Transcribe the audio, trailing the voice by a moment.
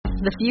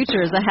The future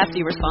is a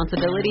hefty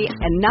responsibility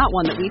and not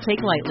one that we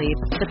take lightly.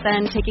 But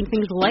then taking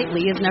things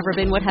lightly has never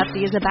been what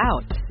Hefty is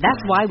about. That's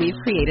why we've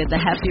created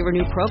the Hefty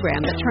Renew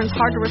program that turns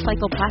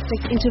hard-to-recycle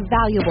plastics into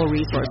valuable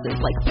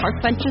resources like park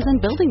benches and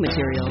building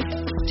materials.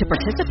 To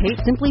participate,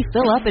 simply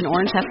fill up an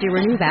orange Hefty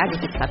Renew bag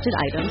with accepted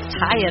items,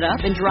 tie it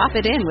up, and drop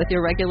it in with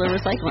your regular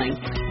recycling.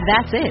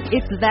 That's it.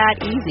 It's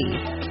that easy.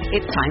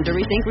 It's time to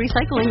rethink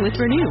recycling with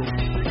Renew.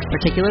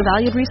 Particular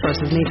valued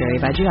resources may vary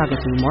by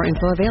geography. More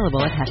info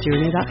available at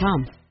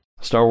heftyrenew.com.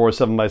 Star Wars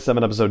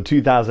 7x7 episode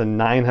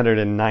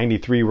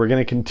 2993. We're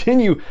going to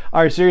continue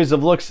our series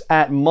of looks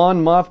at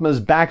Mon Mothma's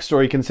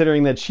backstory,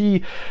 considering that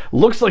she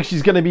looks like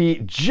she's going to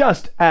be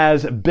just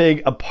as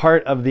big a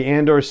part of the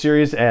Andor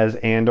series as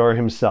Andor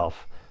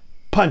himself.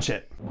 Punch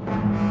it!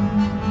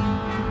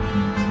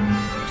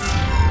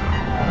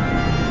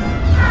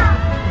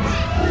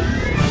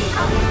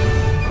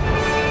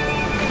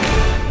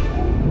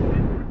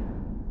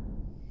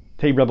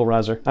 Hey Rebel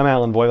Rouser, I'm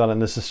Alan Voivod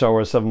and this is Star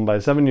Wars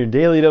 7x7, your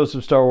daily dose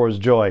of Star Wars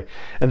joy.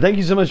 And thank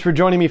you so much for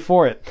joining me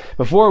for it.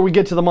 Before we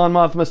get to the Mon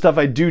Mothma stuff,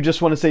 I do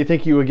just want to say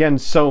thank you again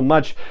so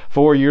much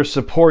for your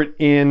support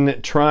in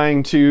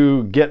trying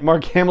to get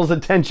Mark Hamill's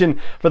attention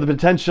for the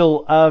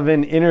potential of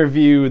an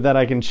interview that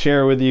I can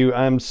share with you.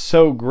 I'm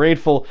so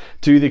grateful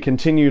to the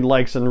continued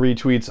likes and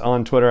retweets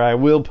on Twitter. I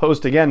will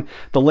post again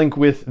the link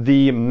with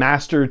the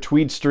master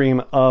tweet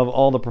stream of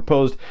all the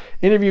proposed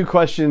interview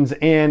questions,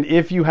 and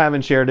if you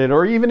haven't shared it,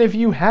 or even if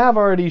you have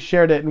already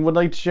shared it and would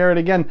like to share it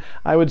again,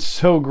 I would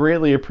so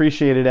greatly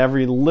appreciate it.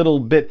 Every little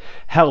bit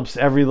helps,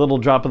 every little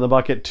drop in the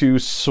bucket to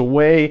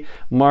sway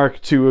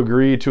Mark to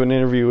agree to an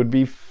interview would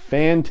be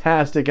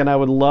fantastic, and I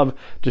would love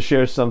to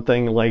share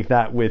something like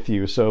that with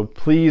you. So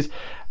please,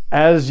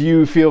 as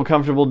you feel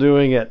comfortable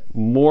doing it,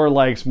 more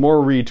likes,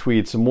 more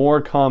retweets, more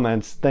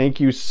comments.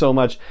 Thank you so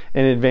much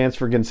in advance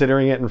for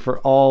considering it and for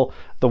all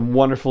the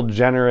wonderful,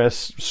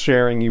 generous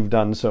sharing you've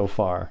done so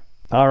far.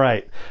 All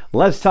right,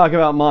 let's talk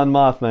about Mon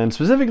Mothma, and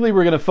specifically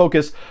we're going to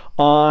focus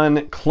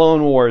on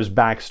Clone Wars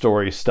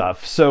backstory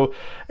stuff. So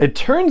it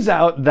turns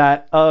out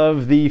that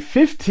of the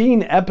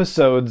 15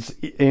 episodes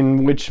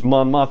in which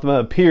Mon Mothma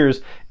appears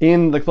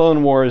in the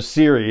Clone Wars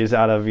series,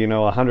 out of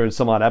 100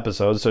 some odd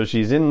episodes, so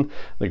she's in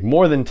like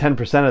more than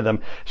 10% of them,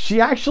 she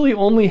actually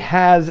only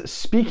has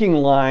speaking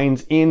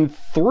lines in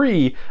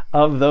 3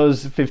 of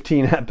those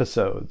 15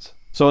 episodes.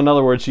 So in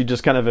other words, she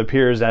just kind of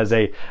appears as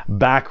a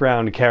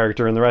background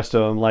character in the rest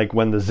of them, like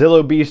when the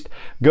Zillo Beast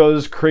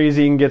goes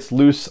crazy and gets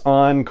loose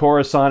on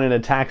Coruscant and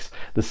attacks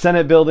the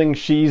Senate building,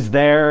 she's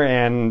there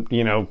and,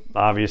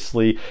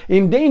 obviously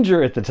in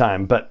danger at the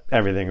time, but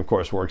everything of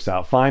course works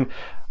out fine.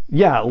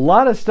 Yeah, a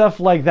lot of stuff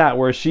like that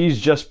where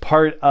she's just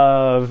part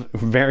of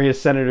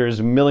various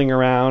senators milling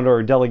around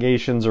or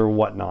delegations or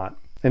whatnot.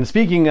 And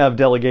speaking of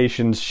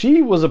delegations,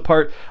 she was a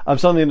part of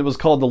something that was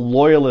called the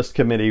Loyalist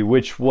Committee,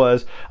 which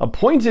was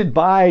appointed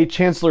by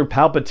Chancellor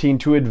Palpatine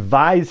to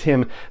advise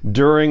him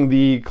during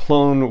the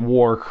Clone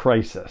War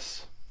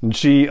crisis. And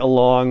she,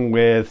 along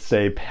with,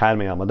 say,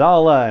 Padme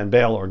Amidala and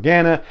Bail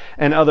Organa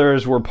and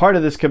others, were part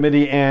of this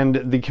committee,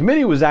 and the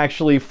committee was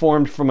actually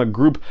formed from a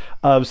group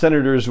of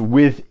senators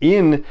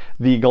within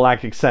the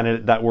Galactic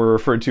Senate that were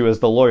referred to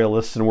as the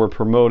Loyalists and were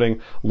promoting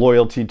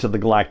loyalty to the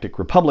Galactic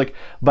Republic.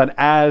 But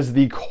as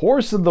the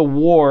course of the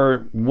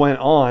war went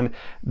on,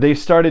 they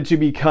started to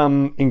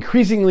become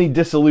increasingly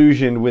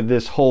disillusioned with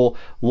this whole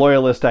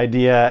loyalist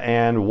idea,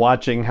 and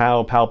watching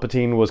how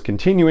Palpatine was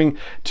continuing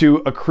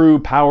to accrue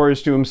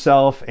powers to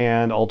himself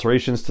and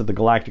alterations to the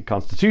Galactic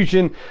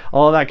Constitution,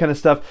 all of that kind of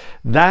stuff.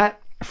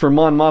 That, for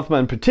Mon Mothma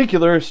in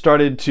particular,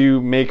 started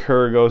to make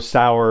her go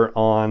sour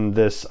on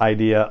this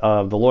idea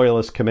of the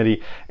Loyalist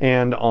Committee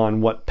and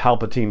on what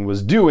Palpatine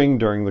was doing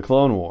during the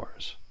Clone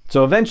Wars.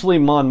 So eventually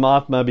Mon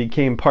Mothma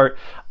became part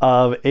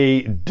of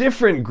a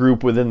different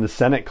group within the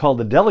Senate called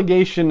the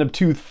Delegation of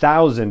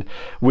 2000,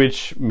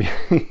 which,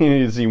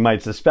 as you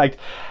might suspect,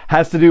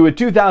 has to do with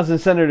 2,000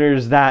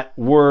 senators that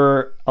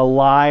were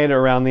allied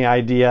around the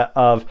idea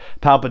of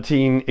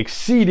Palpatine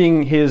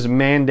exceeding his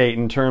mandate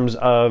in terms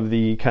of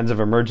the kinds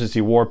of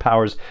emergency war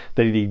powers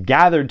that he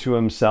gathered to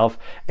himself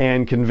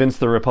and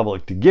convinced the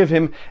Republic to give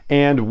him,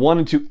 and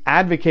wanted to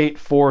advocate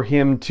for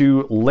him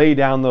to lay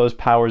down those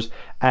powers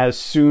as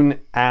soon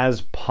as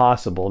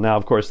possible. Now,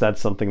 of course,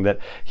 that's something that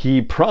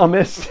he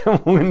promised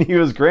when he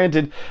was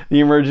granted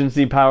the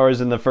emergency powers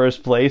in the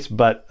first place,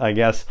 but I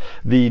guess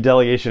the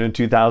Delegation of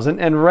 2000,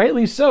 and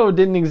rightly so,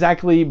 didn't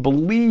exactly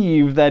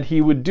believe that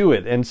he would do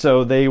it, and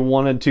so they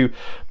wanted to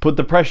put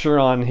the pressure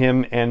on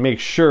him and make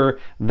sure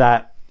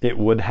that it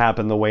would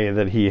happen the way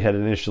that he had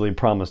initially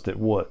promised it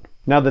would.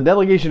 Now, the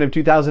Delegation of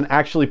 2000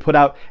 actually put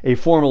out a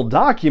formal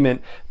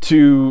document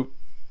to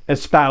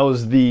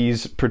espouse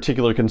these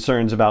particular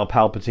concerns about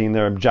Palpatine,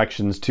 their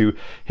objections to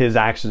his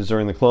actions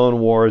during the Clone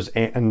Wars,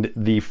 and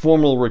the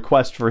formal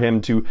request for him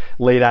to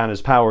lay down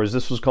his powers.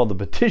 This was called the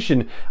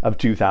Petition of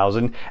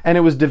 2000, and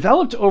it was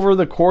developed over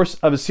the course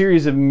of a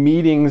series of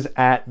meetings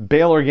at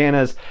Bail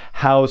Organa's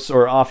house,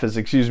 or office,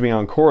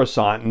 on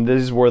Coruscant, and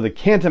these were the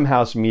Cantum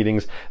House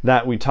meetings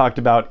that we talked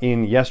about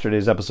in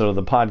yesterday's episode of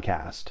the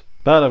podcast.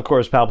 But of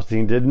course,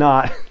 Palpatine did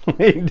not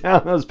lay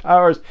down those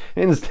powers.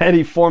 Instead,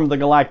 he formed the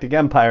Galactic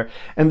Empire.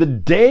 And the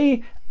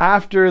day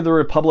after the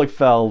Republic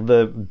fell,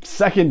 the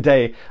second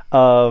day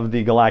of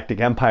the Galactic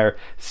Empire,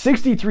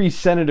 63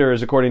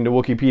 senators, according to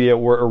Wikipedia,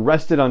 were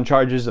arrested on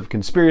charges of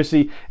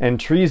conspiracy and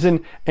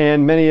treason,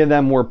 and many of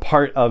them were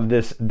part of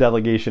this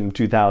delegation of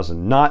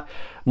 2000. Not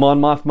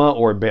Mon Mothma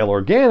or Bail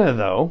Organa,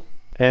 though.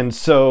 And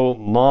so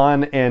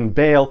Mon and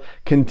Bail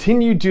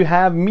continued to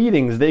have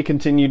meetings. They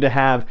continued to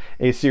have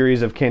a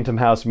series of Canton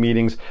House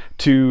meetings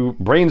to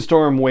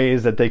brainstorm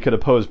ways that they could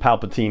oppose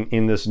Palpatine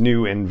in this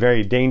new and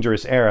very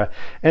dangerous era.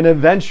 And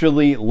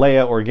eventually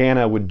Leia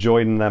Organa would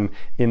join them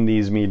in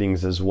these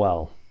meetings as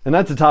well. And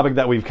that's a topic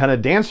that we've kind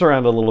of danced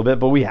around a little bit,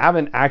 but we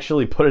haven't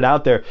actually put it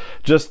out there.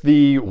 Just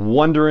the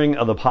wondering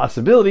of the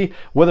possibility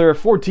whether a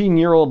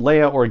 14-year-old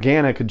Leia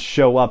Organa could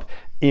show up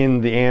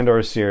in the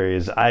Andor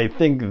series. I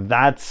think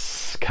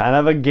that's kind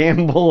of a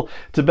gamble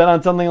to bet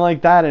on something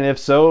like that, and if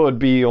so, it would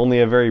be only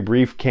a very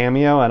brief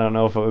cameo. I don't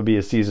know if it would be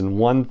a season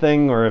 1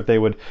 thing or if they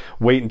would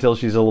wait until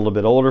she's a little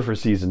bit older for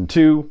season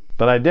 2.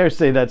 But I dare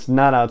say that's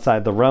not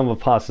outside the realm of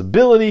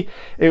possibility.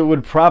 It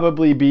would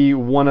probably be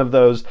one of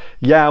those,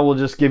 yeah, we'll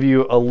just give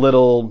you a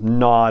little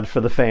nod for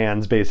the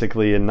fans,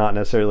 basically, and not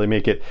necessarily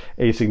make it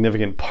a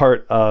significant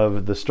part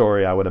of the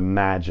story, I would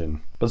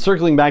imagine. But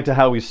circling back to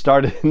how we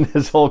started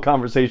this whole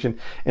conversation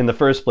in the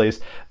first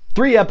place,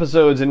 3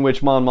 episodes in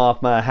which Mon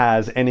Mothma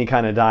has any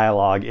kind of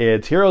dialogue.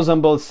 It's Heroes on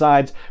Both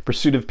Sides,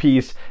 Pursuit of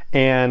Peace,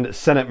 and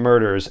Senate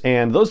Murders.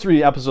 And those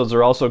 3 episodes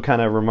are also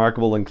kind of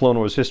remarkable in Clone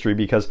Wars history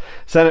because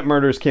Senate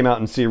Murders came out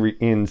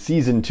in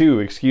season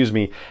 2,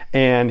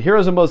 and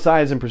Heroes on Both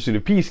Sides and Pursuit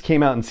of Peace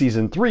came out in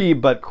season 3,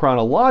 but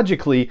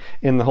chronologically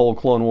in the whole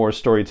Clone Wars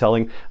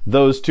storytelling,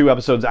 those 2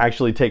 episodes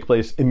actually take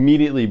place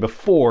immediately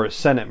before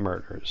Senate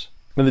Murders.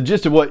 And the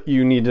gist of what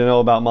you need to know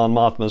about Mon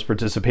Mothma's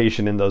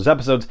participation in those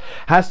episodes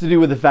has to do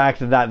with the fact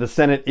that the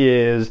Senate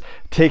is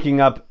taking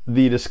up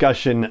the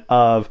discussion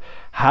of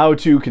how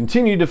to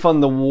continue to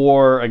fund the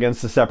war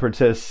against the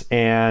Separatists,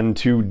 and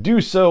to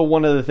do so,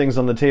 one of the things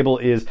on the table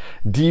is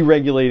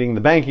deregulating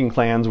the banking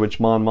clans, which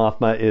Mon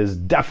Mothma is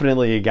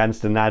definitely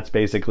against, and that's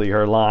basically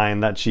her line,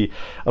 that she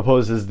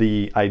opposes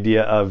the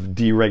idea of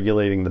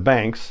deregulating the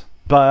banks.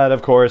 But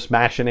of course,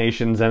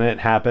 machinations, and it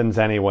happens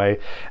anyway.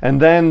 And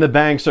then the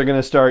banks are going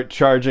to start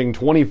charging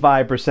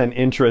 25%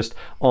 interest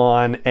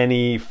on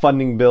any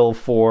funding bill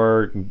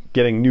for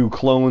getting new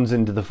clones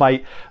into the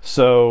fight.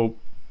 So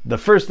the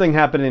first thing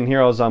happened in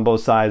Heroes on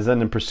Both Sides.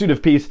 Then in Pursuit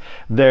of Peace,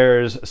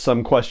 there's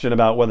some question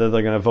about whether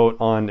they're going to vote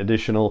on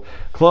additional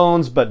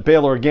clones, but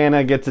Bail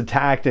Organa gets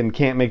attacked and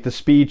can't make the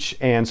speech,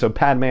 and so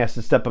Padme has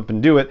to step up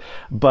and do it.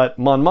 But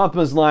Mon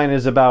Mothma's line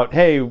is about,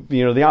 hey,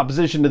 the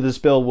opposition to this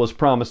bill was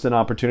promised an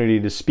opportunity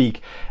to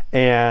speak,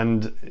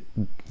 and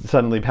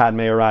suddenly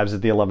Padme arrives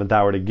at the 11th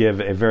hour to give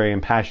a very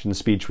impassioned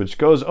speech, which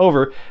goes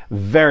over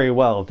very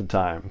well at the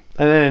time.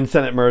 And then in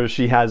Senate Murders,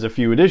 she has a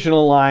few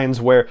additional lines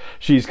where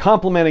she's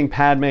complimenting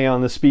Padme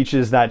on the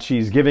speeches that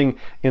she's giving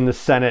in the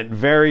Senate,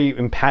 very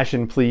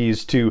impassioned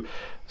pleas to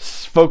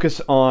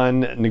focus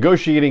on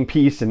negotiating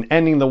peace and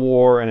ending the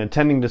war and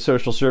attending to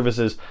social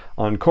services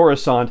on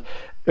Coruscant.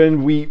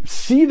 And we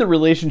see the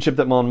relationship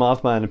that Mon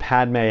Mothma and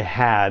Padme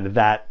had,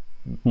 that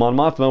Mon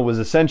Mothma was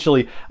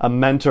essentially a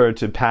mentor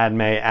to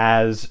Padme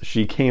as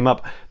she came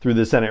up through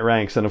the Senate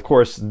ranks. And of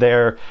course,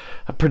 their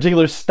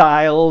particular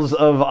styles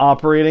of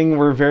operating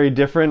were very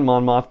different.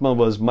 Mon Mothma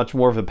was much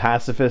more of a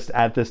pacifist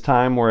at this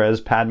time,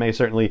 whereas Padme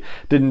certainly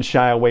didn't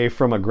shy away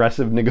from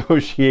aggressive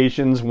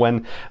negotiations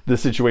when the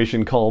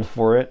situation called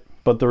for it.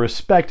 But the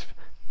respect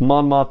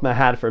Mon Mothma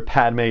had for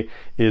Padme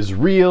is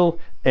real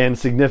and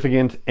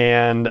significant,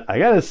 and I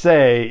gotta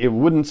say, it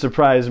wouldn't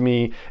surprise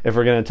me if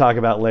we're going to talk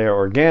about Leia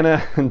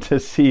Organa to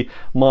see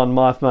Mon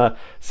Mothma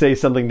say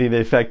something to the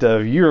effect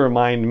of, "You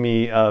remind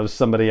me of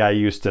somebody I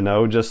used to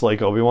know," just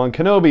like Obi-Wan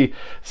Kenobi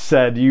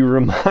said, "You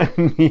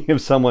remind me of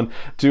someone,"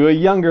 to a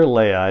younger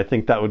Leia. I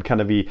think that would kind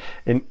of be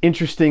an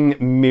interesting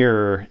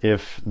mirror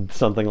if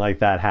something like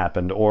that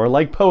happened, or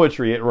like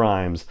poetry, it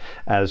rhymes,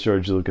 as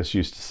George Lucas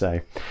used to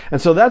say. And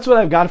so that's what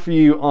I've got for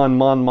you on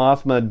Mon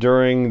Mothma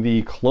during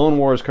the Clone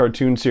Wars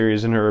cartoon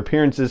series and her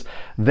appearances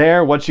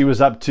there, what she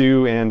was up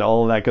to, and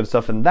all of that good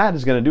stuff. And that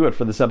is going to do it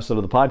for this episode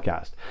of the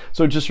podcast.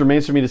 So it just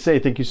remains for me to say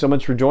thank you so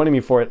much for joining me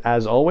for it,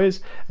 as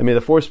always, and may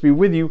the Force be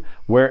with you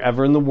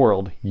wherever in the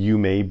world you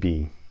may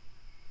be.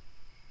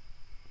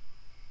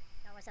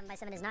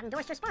 7x7 is not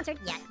endorsed or sponsored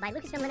yet by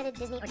Lucasfilm Limited,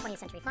 Disney, or 20th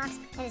Century Fox,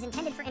 and is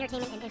intended for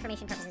entertainment and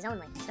information purposes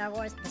only. Star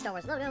Wars, the Star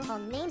Wars logo, all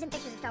names and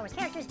pictures of Star Wars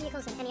characters,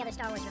 vehicles, and any other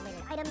Star Wars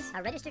related items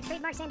are registered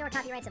trademarks and/or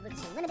copyrights of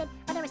Lucasfilm Limited,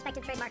 or their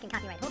respective trademark and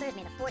copyright holders.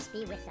 May the Force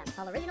be with them.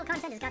 All original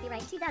content is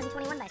copyright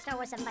 2021 by Star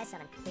Wars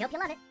 7x7. We hope you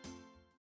love it.